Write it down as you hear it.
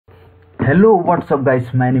Hello, what's up guys,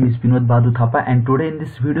 my name is Vinod Badhu Thapa and today in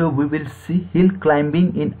this video we will see hill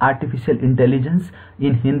climbing in artificial intelligence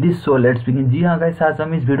in Hindi. So let's begin। जी हाँ guys, आज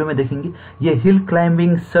हम इस video में देखेंगे ये hill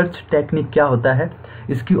climbing search technique क्या होता है,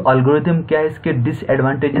 इसकी एल्गोरिथम क्या है, इसके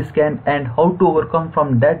डिसएडवांटेजेस क्या है and how to overcome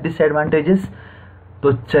from that disadvantages.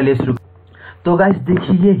 तो चलिए शुरू। तो गाइस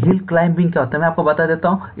देखिए ये हिल क्लाइंबिंग क्या होता है, मैं आपको बता देता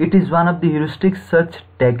हूँ। It is one of the heuristic search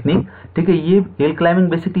technique. ठीक है, ये हिल क्लाइंबिंग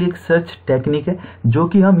बेसिकली एक सर्च टेक्निक है जो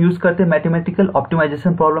कि हम यूज़ करते हैं मैथमेटिकल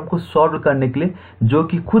ऑप्टिमाइजेशन प्रॉब्लम को सॉल्व करने के लिए, जो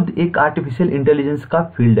कि खुद एक आर्टिफिशियल इंटेलिजेंस का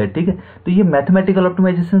फील्ड है। ठीक है, तो ये मैथमेटिकल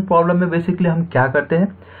ऑप्टिमाइजेशन प्रॉब्लम में बेसिकली हम क्या करते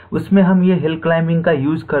हैं, उसमें हम ये हिल क्लाइंबिंग का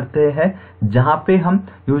यूज़ करते हैं जहाँ पे हम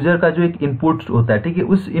यूजर का जो एक इनपुट होता है, ठीक है,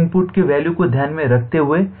 उस इनपुट की वैल्यू को ध्यान में रखते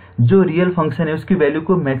हुए जो रियल फंक्शन है उसकी वैल्यू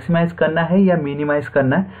को मैक्सिमाइज करना है या मिनिमाइज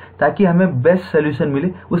करना है ताकि हमें बेस्ट सोल्यूशन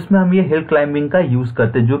मिले, उसमें हम ये हिल क्लाइंबिंग का यूज़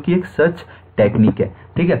करते हैं जो कि एक सर्च टेक्निक है।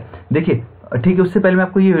 ठीक है, देखिए ठीक है, उससे पहले मैं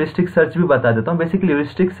आपको ये ह्यूरिस्टिक सर्च भी बता देता हूँ। बेसिकली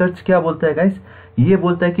ह्यूरिस्टिक सर्च क्या बोलता है गाइस, ये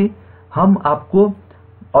बोलता है कि हम आपको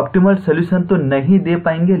ऑप्टिमल सोल्यूशन तो नहीं दे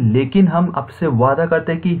पाएंगे लेकिन हम आपसे वादा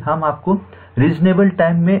करते हैं कि हम आपको रीजनेबल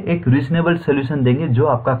टाइम में एक रीजनेबल सोल्यूशन देंगे जो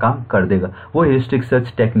आपका काम कर देगा, वो ह्यूरिस्टिक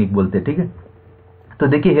सर्च टेक्निक बोलते हैं। ठीक है, तो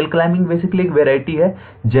देखिए हिल क्लाइंबिंग बेसिकली एक वेराइटी है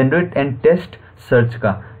जनरेट एंड टेस्ट सर्च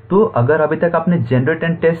का। तो अगर अभी तक आपने जनरेट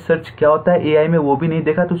एंड टेस्ट सर्च क्या होता है एआई में वो भी नहीं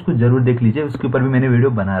देखा तो उसको जरूर देख लीजिए, उसके ऊपर भी मैंने वीडियो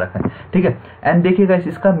बना रखा है। ठीक है, एंड देखिएगा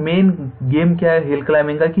इसका मेन गेम क्या है हिल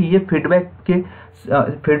क्लाइंबिंग का, कि ये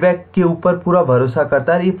फीडबैक के ऊपर पूरा भरोसा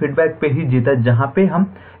करता है, ये फीडबैक पे ही जीता है। जहाँ पे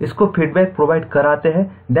हम इसको फीडबैक प्रोवाइड कराते हैं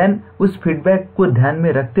देन उस फीडबैक को ध्यान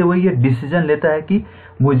में रखते हुए ये डिसीजन लेता है कि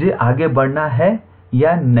मुझे आगे बढ़ना है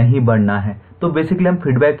या नहीं बढ़ना है। तो बेसिकली हम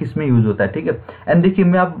फीडबैक इसमें यूज होता है। ठीक है, एंड देखिए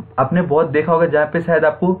मैं आपने बहुत देखा होगा जहाँ पे शायद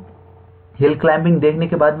आपको हिल क्लाइंबिंग देखने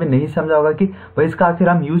के बाद में नहीं समझा होगा कि भाई इसका आखिर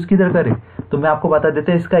हम यूज किधर करें, तो मैं आपको बता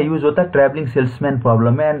देते हैं इसका यूज होता है ट्रैवलिंग सेल्समैन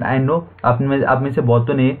प्रॉब्लम में। एंड आई नो आप में से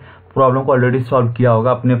बहुतों ने प्रॉब्लम को ऑलरेडी सॉल्व किया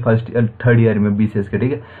होगा अपने थर्ड ईयर में बीसीएस के।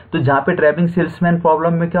 ठीक है, तो जहाँ पे ट्रैवलिंग सेल्समैन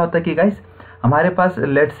प्रॉब्लम में क्या होता है कि गाइस हमारे पास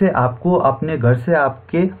लेट से आपको अपने घर से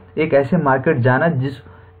आपके एक ऐसे मार्केट जाना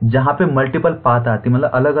जहाँ पे मल्टीपल पाथ आती, मतलब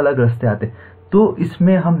अलग अलग रास्ते आते, तो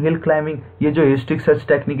इसमें हम हिल क्लाइंबिंग ये जो ह्यूरिस्टिक सर्च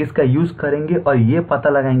टेक्निक इसका यूज करेंगे और ये पता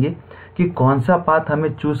लगाएंगे कि कौन सा पाथ हमें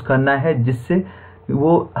चूज करना है जिससे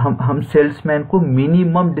वो हम सेल्समैन को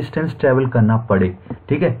मिनिमम डिस्टेंस ट्रेवल करना पड़े।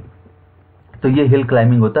 ठीक है, तो ये हिल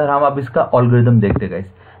क्लाइंबिंग होता है। हम अब इसका एल्गोरिथम देखते हैं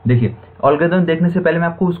गाइस। देखिए एल्गोरिथम देखने से पहले मैं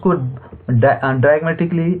आपको उसको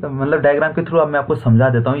डायग्रामेटिकली मतलब डायग्राम के थ्रू अब मैं आपको समझा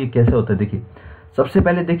देता हूँ ये कैसे होता है। देखिए सबसे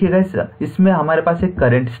पहले देखिए गाइस, इसमें हमारे पास एक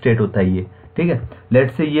करंट स्टेट होता है ये। ठीक है, लेट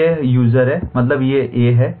से ये यूजर है, मतलब ये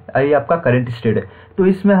ए है, ये आपका करंट स्टेट है। तो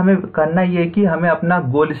इसमें हमें करना ये है कि हमें अपना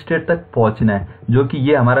गोल स्टेट तक पहुंचना है, जो कि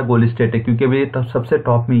ये हमारा गोल स्टेट है क्योंकि अभी सबसे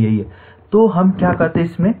टॉप में यही है। तो हम क्या करते हैं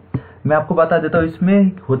इसमें, मैं आपको बता देता हूँ,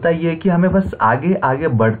 इसमें होता ये है कि हमें बस आगे आगे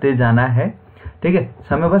बढ़ते जाना है। ठीक है,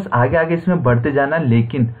 हमें बस आगे आगे इसमें बढ़ते जाना,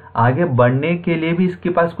 लेकिन आगे बढ़ने के लिए भी इसके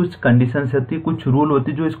पास कुछ कंडीशंस होती है, कुछ रूल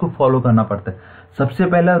होती है जो इसको फॉलो करना पड़ता है। सबसे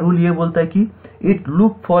पहला रूल ये बोलता है कि it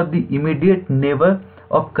look for the immediate neighbour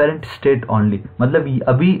of current state only, मतलब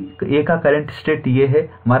अभी ए का करंट स्टेट ये है,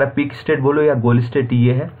 हमारा पीक स्टेट बोलो या गोल स्टेट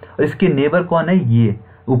ये है, और इसके नेबर कौन है,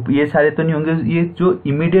 ये सारे तो नहीं होंगे, ये जो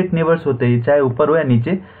इमीडिएट नेबर्स होते हैं चाहे ऊपर हो या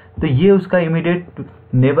नीचे, तो ये उसका इमीडिएट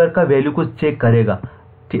नेबर का वैल्यू को चेक करेगा।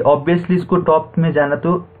 ठीक, ऑब्वियसली इसको टॉप में जाना,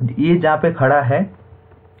 तो ये जहाँ पे खड़ा है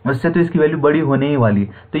उससे तो इसकी वैल्यू बड़ी होने ही वाली है,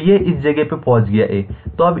 तो ये इस जगह पे पहुंच गया ए,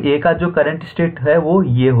 तो अब ए का जो करंट स्टेट है वो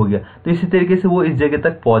ये हो गया, तो इसी तरीके से वो इस जगह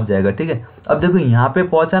तक पहुंच जाएगा। ठीक है, अब देखो यहाँ पे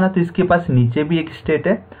पहुंचा ना, तो इसके पास नीचे भी एक स्टेट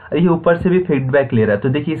है और ये ऊपर से भी फीडबैक ले रहा है, तो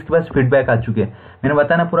देखिए इसके पास फीडबैक आ चुके हैं। मैंने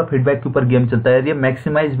बताया ना पूरा फीडबैक के ऊपर गेम चलता है, ये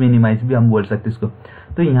मैक्सिमाइज मिनिमाइज भी हम बोल सकते हैं इसको।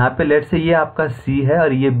 तो यहाँ पे लेट से ये आपका सी है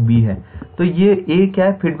और ये बी है, तो ये ए क्या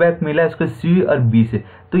है, फीडबैक मिला है इसको सी और बी से,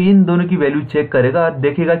 तो इन दोनों की वैल्यू चेक करेगा और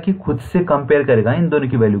देखेगा कि खुद से कंपेयर करेगा इन दोनों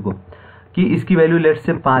की वैल्यू को, कि इसकी वैल्यू लेट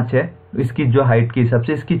से 5 है इसकी जो हाइट के हिसाब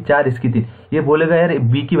से, इसकी 4, इसकी 3, ये बोलेगा यार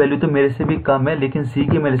बी की वैल्यू तो मेरे से भी कम है लेकिन सी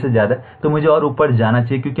की मेरे से ज़्यादा है, तो मुझे और ऊपर जाना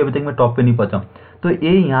चाहिए क्योंकि अभी तक मैं टॉप पे नहीं पहुंचा हूँ, तो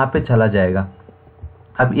ए यहाँ पे चला जाएगा।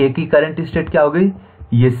 अब ए की करंट स्टेट क्या हो गई,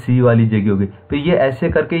 ये सी वाली जगह हो गई, तो ये ऐसे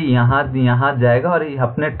करके यहाँ जाएगा और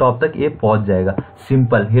अपने टॉप तक ये पहुंच जाएगा।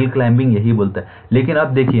 सिंपल हिल क्लाइंबिंग यही बोलता है। लेकिन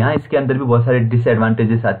अब देखिए यहाँ इसके अंदर भी बहुत सारे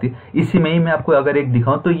डिसएडवांटेजेस आती है, इसी में ही मैं आपको अगर एक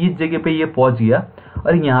दिखाऊं तो इस जगह पे ये पहुंच गया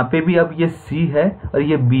और यहाँ पे भी अब ये सी है और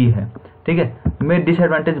ये बी है। ठीक है, मैं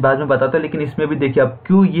डिसएडवांटेज बाद में बताता हूँ, लेकिन इसमें भी देखिए अब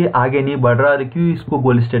क्यों ये आगे नहीं बढ़ रहा और क्यों इसको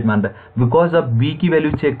गोल स्टेट मान रहा है, बिकॉज अब बी की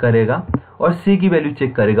वैल्यू चेक करेगा और सी की वैल्यू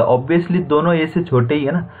चेक करेगा, ऑब्वियसली दोनों ए से छोटे ही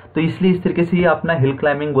है ना, तो इसलिए इस तरीके से ये अपना हिल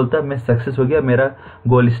क्लाइंबिंग बोलता है मैं सक्सेस हो गया, मेरा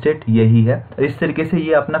गोल स्टेट यही है, इस तरीके से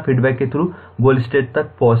ये अपना फीडबैक के थ्रू गोल स्टेट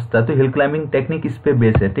तक पहुंचता है। तो हिल क्लाइंबिंग टेक्निक इस पे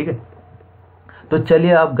बेस है। ठीक है, तो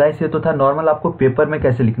चलिए अब गाइस ये तो था नॉर्मल आपको पेपर में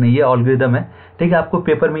कैसे लिखना है, ये एल्गोरिदम है, ठीक है। आपको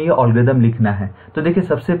पेपर में ये एल्गोरिदम लिखना है। तो देखिए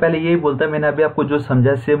सबसे पहले यही बोलता है, मैंने अभी आपको जो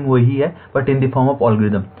समझा सेम वही है but in the form of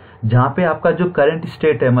algorithm. जहाँ पे आपका जो करंट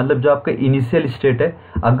स्टेट है, मतलब जो आपका इनिशियल स्टेट है,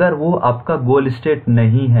 अगर वो आपका गोल स्टेट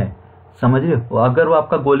नहीं है, समझ रहे हो, अगर वो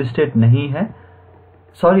आपका गोल स्टेट नहीं है,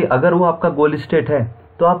 सॉरी अगर वो आपका गोल स्टेट है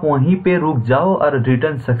तो आप वहीं पे रुक जाओ और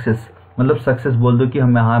रिटर्न सक्सेस, मतलब सक्सेस बोल दो कि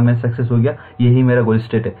मैं सक्सेस हो गया, यही मेरा गोल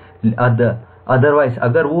स्टेट है। अदरवाइज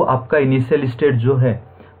अगर वो आपका इनिशियल स्टेट जो है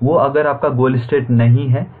वो अगर आपका गोल स्टेट नहीं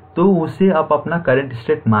है तो उसे आप अपना करंट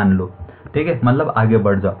स्टेट मान लो, ठीक है, मतलब आगे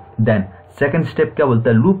बढ़ जाओ। देन सेकंड स्टेप क्या बोलता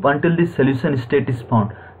है, loop until this solution state is found.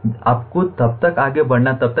 आपको तब तक आगे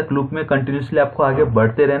बढ़ना, तब तक लूप में कंटिन्यूसली आपको आगे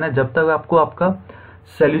बढ़ते रहना जब तक आपको आपका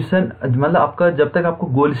सोल्यूशन, मतलब आपका जब तक आपको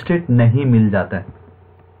गोल स्टेट नहीं मिल जाता है,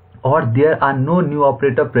 और there are no new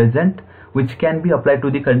operator present which can be apply to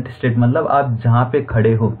the current state. मतलब आप जहाँ पे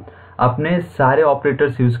खड़े हो आपने सारे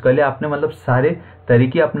ऑपरेटर्स यूज कर लिए, आपने मतलब सारे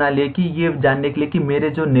तरीके अपना लिए कि ये जानने के लिए कि मेरे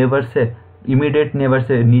जो नेबर्स है, इमीडिएट नेबर्स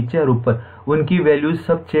है नीचे और ऊपर, उनकी वैल्यूज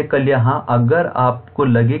सब चेक कर लिया। हाँ, अगर आपको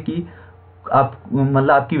लगे कि आप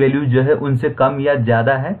मतलब आपकी वैल्यू जो है उनसे कम या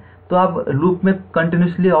ज्यादा है तो आप लूप में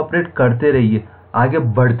कंटिन्यूसली ऑपरेट करते रहिए, आगे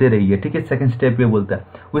बढ़ते रहिए, ठीक है। सेकंड स्टेप ये बोलता है,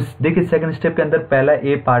 उस देखिए सेकंड स्टेप के अंदर पहला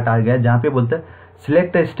ए पार्ट आ गया जहाँ पे बोलता है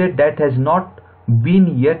select a state that has not been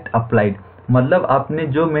yet applied. मतलब आपने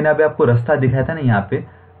जो मैंने अभी आपको रास्ता दिखाया था ना,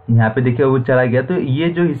 यहाँ पे देखिए वो चला गया, तो ये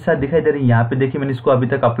जो हिस्सा दिखाई दे रहा है यहाँ पे देखिए मैंने इसको अभी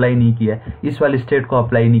तक अप्लाई नहीं किया, इस वाले स्टेट को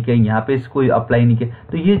अप्लाई नहीं किया, यहाँ पे इसको अप्लाई नहीं किया।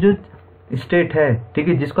 तो ये जो स्टेट है, ठीक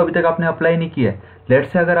है, जिसको अभी तक आपने अप्लाई नहीं किया, लेट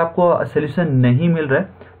से अगर आपको सोल्यूशन नहीं मिल रहा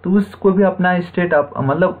है तो उसको भी अपना स्टेट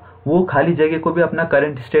मतलब वो खाली जगह को भी अपना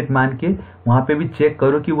करंट स्टेट मान के वहां पे भी चेक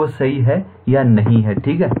करो कि वो सही है या नहीं है,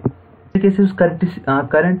 ठीक है। तरीके से उस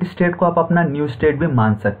करंट स्टेट को आप अपना न्यू स्टेट भी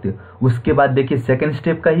मान सकते हो। उसके बाद देखिए सेकंड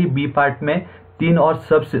स्टेप का ही बी पार्ट में 3 और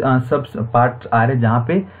सब पार्ट आ रहे जहाँ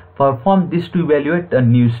पे perform this to evaluate a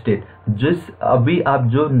new state. जिस अभी आप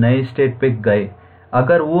जो नए स्टेट पे गए,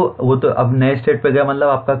 अगर वो तो अब नए स्टेट पे गए मतलब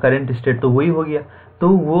आपका करंट स्टेट तो वही हो गया, तो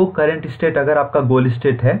वो करंट स्टेट अगर आपका गोल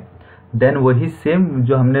स्टेट है देन वही सेम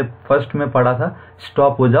जो हमने फर्स्ट में पढ़ा था,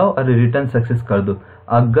 स्टॉप हो जाओ और रिटर्न सक्सेस कर दो।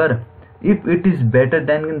 अगर if it is better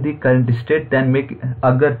than the current state then make,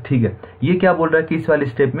 अगर ठीक है, ये क्या बोल रहा है कि इस वाले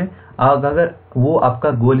स्टेप में अगर वो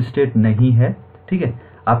आपका गोल स्टेट नहीं है, ठीक है,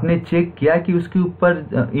 आपने चेक किया कि उसके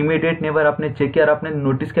ऊपर इमीडिएट नेबर आपने चेक किया और आपने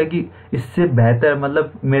नोटिस किया कि इससे बेहतर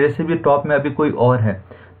मतलब मेरे से भी टॉप में अभी कोई और है,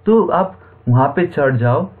 तो आप वहां पे चढ़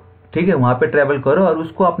जाओ, ठीक है, वहां पे ट्रेवल करो और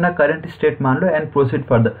उसको अपना करंट स्टेट मान लो एंड प्रोसीड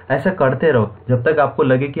फर्दर। ऐसा करते रहो जब तक आपको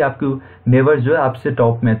लगे कि आपकी नेबर जो है आपसे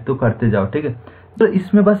टॉप में, तो करते जाओ, ठीक है। तो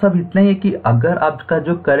इसमें बस अब इतना ही है कि अगर आपका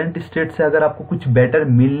जो करंट स्टेट से अगर आपको कुछ बेटर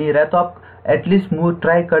मिल नहीं रहा है तो आप एटलीस्ट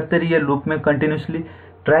ट्राई करते रहिए, लूप में कंटिन्यूसली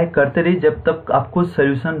ट्राई करते रहिए जब तक आपको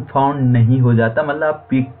सोल्यूशन फाउंड नहीं हो जाता, मतलब आप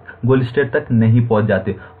पीक गोल स्टेट तक नहीं पहुंच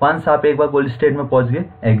जाते। वंस आप एक बार गोल स्टेट में पहुंच गए,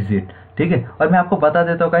 एग्जिट, ठीक है। और मैं आपको बता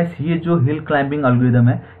देता हूँ गाइस, ये जो हिल क्लाइंबिंग एल्गोरिथम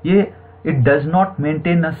है ये it does not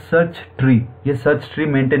maintain a search tree, ये सर्च ट्री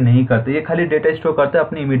मेंटेन नहीं करते, ये खाली डेटा स्टोर करते हैं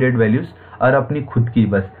अपनी इमीडिएट वैल्यूज और अपनी खुद की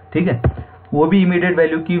बस, ठीक है। वो भी इमीडिएट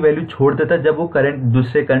वैल्यू की वैल्यू छोड़ देता है जब वो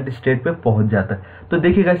दूसरे करंट स्टेट पे पहुंच जाता है। तो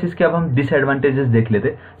देखिए गाइस इसके अब हम डिसएडवांटेजेस देख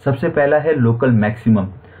लेते। सबसे पहला है लोकल मैक्सिमम।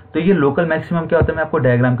 तो ये लोकल मैक्सिमम क्या होता है मैं आपको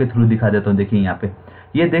डायग्राम के थ्रू दिखा देता हूँ। देखिए यहाँ पे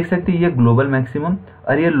ये देख सकते हैं, ये ग्लोबल मैक्सिमम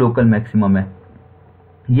और ये लोकल मैक्सिमम है,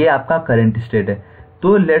 ये आपका करंट स्टेट है।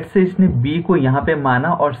 तो लेट से इसने बी को यहाँ पे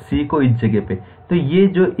माना और सी को इस जगह पे, तो ये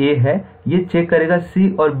जो ए है ये चेक करेगा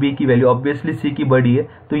सी और बी की वैल्यू, ऑब्वियसली सी की बड़ी है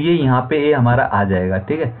तो ये यहाँ पे ए हमारा आ जाएगा,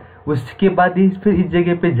 ठीक है। उसके बाद ये फिर इस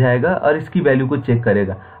जगह पे जाएगा और इसकी वैल्यू को चेक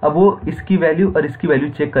करेगा। अब वो इसकी वैल्यू और इसकी वैल्यू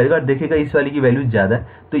चेक करेगा और देखेगा इस वाली की वैल्यू ज्यादा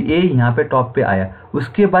है तो ए यहाँ पे टॉप पे आया।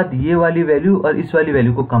 उसके बाद ये वाली वैल्यू और इस वाली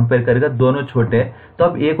वैल्यू को कंपेयर करेगा, दोनों छोटे हैं तो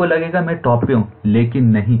अब ए को लगेगा मैं टॉप पे हूँ, लेकिन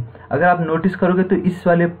नहीं। अगर आप नोटिस करोगे तो इस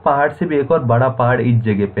वाले पहाड़ से भी एक और बड़ा पहाड़ इस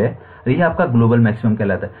जगह पे है, ये आपका ग्लोबल मैक्सिमम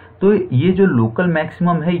कहलाता है। तो ये जो लोकल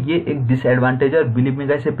मैक्सिमम है ये एक डिसएडवांटेज और बिलीव मी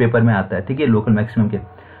गाइस पेपर में आता है, ठीक है, लोकल मैक्सिमम के।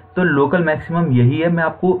 तो लोकल मैक्सिमम यही है, मैं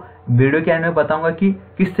आपको वीडियो के एंड में बताऊंगा कि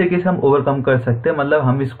किस तरीके से हम ओवरकम कर सकते हैं, मतलब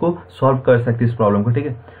हम इसको सॉल्व कर सकते हैं इस प्रॉब्लम को, ठीक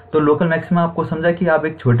है। तो लोकल मैक्सिमम आपको समझा कि आप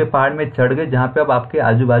एक छोटे पहाड़ में चढ़ गए जहाँ पे अब आपके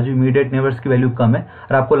आजू बाजू इमीडिएट नेबर्स की वैल्यू कम है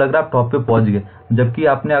और आपको लग रहा है आप टॉप पे पहुंच गए, जबकि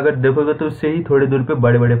आपने अगर देखोगे तो उससे ही थोड़ी दूर पे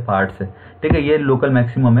बड़े बड़े पहाड़्स है, ठीक है, ये लोकल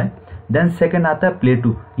मैक्सिमम है। देन सेकंड आता है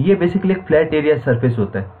प्लेटू। ये बेसिकली एक फ्लैट एरिया सरफेस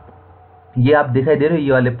होता है, ये आप दिखाई दे रहे हो,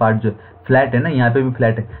 ये वाले पार्ट जो फ्लैट है ना, यहाँ पे भी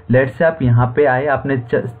फ्लैट है। लेट से आप यहाँ पे आए, आपने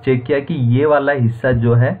चेक किया कि ये वाला हिस्सा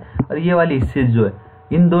जो है और ये वाली हिस्से जो है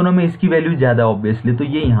इन दोनों में इसकी वैल्यू ज्यादा ऑब्वियसली, तो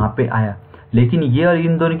ये यहाँ पे आया, लेकिन ये और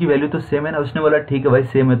इन दोनों की वैल्यू तो सेम है ना। उसने बोला ठीक है भाई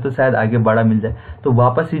सेम है तो शायद आगे बड़ा मिल जाए, तो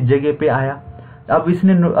वापस इस जगह पे आया। अब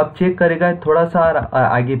इसने अब चेक करेगा, थोड़ा सा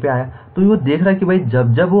आगे पे आया तो वो देख रहा है कि भाई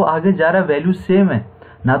जब जब वो आगे जा रहा है वैल्यू सेम है,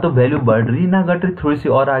 ना तो वैल्यू बढ़ रही ना घट रही, थोड़ी सी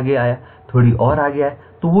और आगे आया, थोड़ी और आगे आया,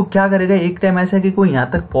 तो वो क्या करेगा, एक टाइम ऐसा है कि कोई यहाँ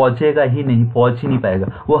तक पहुंचेगा ही नहीं, पहुंच ही नहीं पाएगा,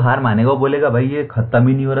 वो हार मानेगा, वो बोलेगा भाई ये खत्म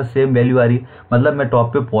ही नहीं हो रहा, सेम वैल्यू आ रही है, मतलब मैं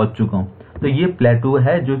टॉप पे पहुंच चुका हूँ। तो ये प्लेटू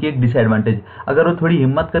है जो कि एक डिसएडवांटेज। अगर वो थोड़ी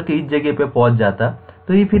हिम्मत करके इस जगह पे पहुंच जाता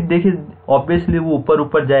तो ये फिर देखिए ऑब्वियसली वो ऊपर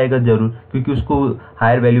ऊपर जाएगा जरूर, क्योंकि उसको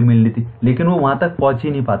हायर वैल्यू मिलनी थी, लेकिन वो वहां तक पहुंच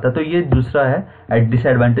ही नहीं पाता। तो ये दूसरा है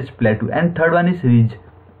disadvantage प्लेटू। And third one is रीज।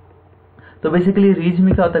 तो बेसिकली रीज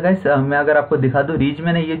में क्या होता है गाइस, मैं अगर आपको दिखा दूं, रीज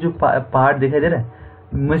में ना ये जो पार्ट दिखाई दे रहा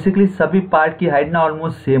है, बेसिकली सभी पार्ट की हाइट ना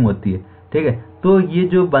ऑलमोस्ट सेम होती है, ठीक है। तो ये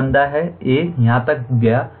जो बंदा है ए यहाँ तक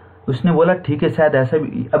गया, उसने बोला ठीक है शायद ऐसा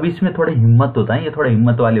भी, अब इसमें थोड़ा हिम्मत होता है, ये थोड़ा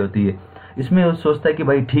हिम्मत वाली होती है, इसमें वो सोचता है कि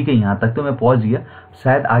भाई ठीक है यहाँ तक तो मैं पहुंच गया,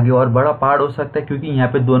 शायद आगे और बड़ा पहाड़ हो सकता है, क्योंकि यहाँ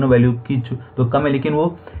पे दोनों वैल्यू की तो कम है, लेकिन वो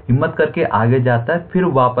हिम्मत करके आगे जाता है, फिर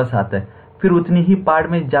वापस आता है, फिर उतनी ही पहाड़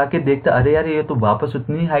में जाके देखता अरे यार ये तो वापस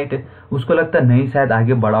उतनी ही हाइट है, उसको लगता है नहीं शायद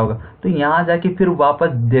आगे बढ़ा होगा, तो यहाँ जाके फिर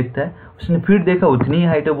वापस देखता है, उसने फिर देखा उतनी ही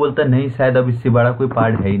हाइट है, बोलता है नहीं शायद अब इससे बड़ा कोई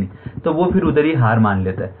पहाड़ है ही नहीं, तो वो फिर उधर ही हार मान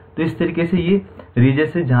लेता है। तो इस तरीके से ये रीजन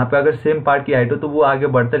से जहाँ पे अगर सेम पार्ट की हाइट हो तो वो आगे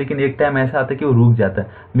बढ़ता है, लेकिन एक टाइम ऐसा आता है कि वो रुक जाता है,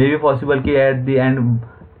 मे बी पॉसिबल कि एट द एंड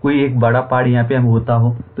कोई एक बड़ा पहाड़ यहाँ पे होता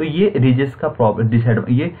हो। तो ये रीजेस का प्रॉब्लम,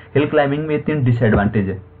 ये हिल क्लाइंबिंग में 3 डिसएडवांटेज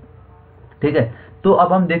है, ठीक है। तो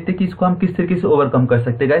अब हम देखते हैं कि इसको हम किस तरीके से ओवरकम कर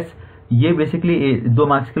सकते हैं गाइस। ये बेसिकली 2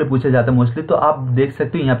 मार्क्स के लिए पूछा जाता है मोस्टली। तो आप देख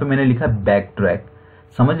सकते हो यहाँ पे मैंने लिखा बैक ट्रैक,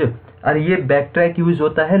 समझो। और ये बैक ट्रैक यूज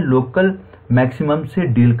होता है लोकल मैक्सिमम से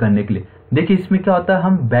डील करने के लिए। देखिए इसमें क्या होता है,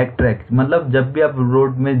 हम बैक ट्रैक मतलब जब भी आप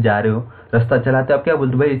रोड में जा रहे हो, रास्ता चलाते हो, आप क्या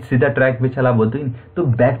बोलते हो भाई सीधा ट्रैक पे चला बोलते हो, तो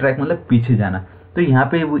बैक ट्रैक मतलब पीछे जाना। तो यहाँ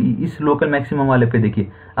पे इस लोकल मैक्सिमम वाले पे देखिए,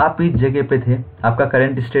 आप इस जगह पे थे, आपका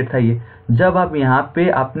करंट स्टेट था ये, जब आप यहाँ पे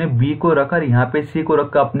आपने बी को रखा और यहाँ पे सी को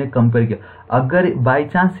रखकर आपने कंपेयर किया, अगर बाई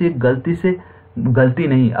चांस ये गलती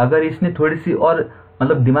नहीं, अगर इसने थोड़ी सी और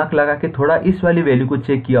मतलब दिमाग लगा के थोड़ा इस वाली वैल्यू को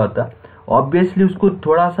चेक किया होता, ऑब्वियसली उसको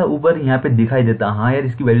थोड़ा सा ऊपर यहाँ पे दिखाई देता, हाँ यार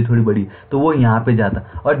इसकी वैल्यू थोड़ी बड़ी, तो वो यहाँ पे जाता,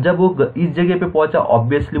 और जब वो इस जगह पे पहुंचा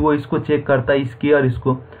ऑब्वियसली वो इसको चेक करता इसकी और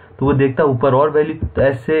इसको, तो वो देखता ऊपर और वैल्यू, तो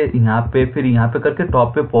ऐसे यहाँ पे फिर यहाँ पे करके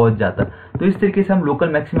टॉप पे पहुंच जाता। तो इस तरीके से हम लोकल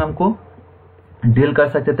मैक्सिमम को डील कर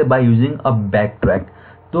सकते थे by using a back track.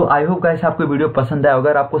 तो आई होप गाइस आपको वीडियो पसंद आया होगा,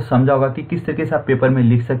 अगर आपको समझा होगा कि किस तरीके से आप पेपर में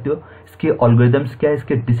लिख सकते हो, इसके एल्गोरिथम्स क्या है,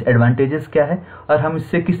 इसके डिसएडवांटेजेस क्या है, और हम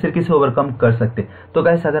इससे किस तरीके से ओवरकम कर सकते हैं। तो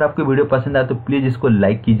गाइस अगर आपको वीडियो पसंद आया तो प्लीज इसको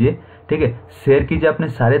लाइक कीजिए, ठीक है, शेयर कीजिए अपने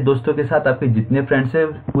सारे दोस्तों के साथ, आपके जितने फ्रेंड्स हैं,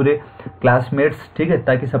 पूरे क्लासमेट्स, ठीक है,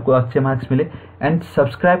 ताकि सबको अच्छे मार्क्स मिले। एंड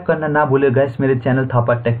सब्सक्राइब करना ना भूले गाइस, मेरे चैनल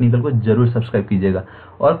थापा टेक्निकल को जरूर सब्सक्राइब कीजिएगा,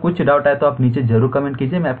 और कुछ डाउट आए तो आप नीचे जरूर कमेंट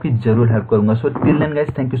कीजिए, मैं आपकी जरूर हेल्प करूंगा। So till then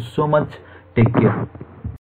guys, thank you so much, take care.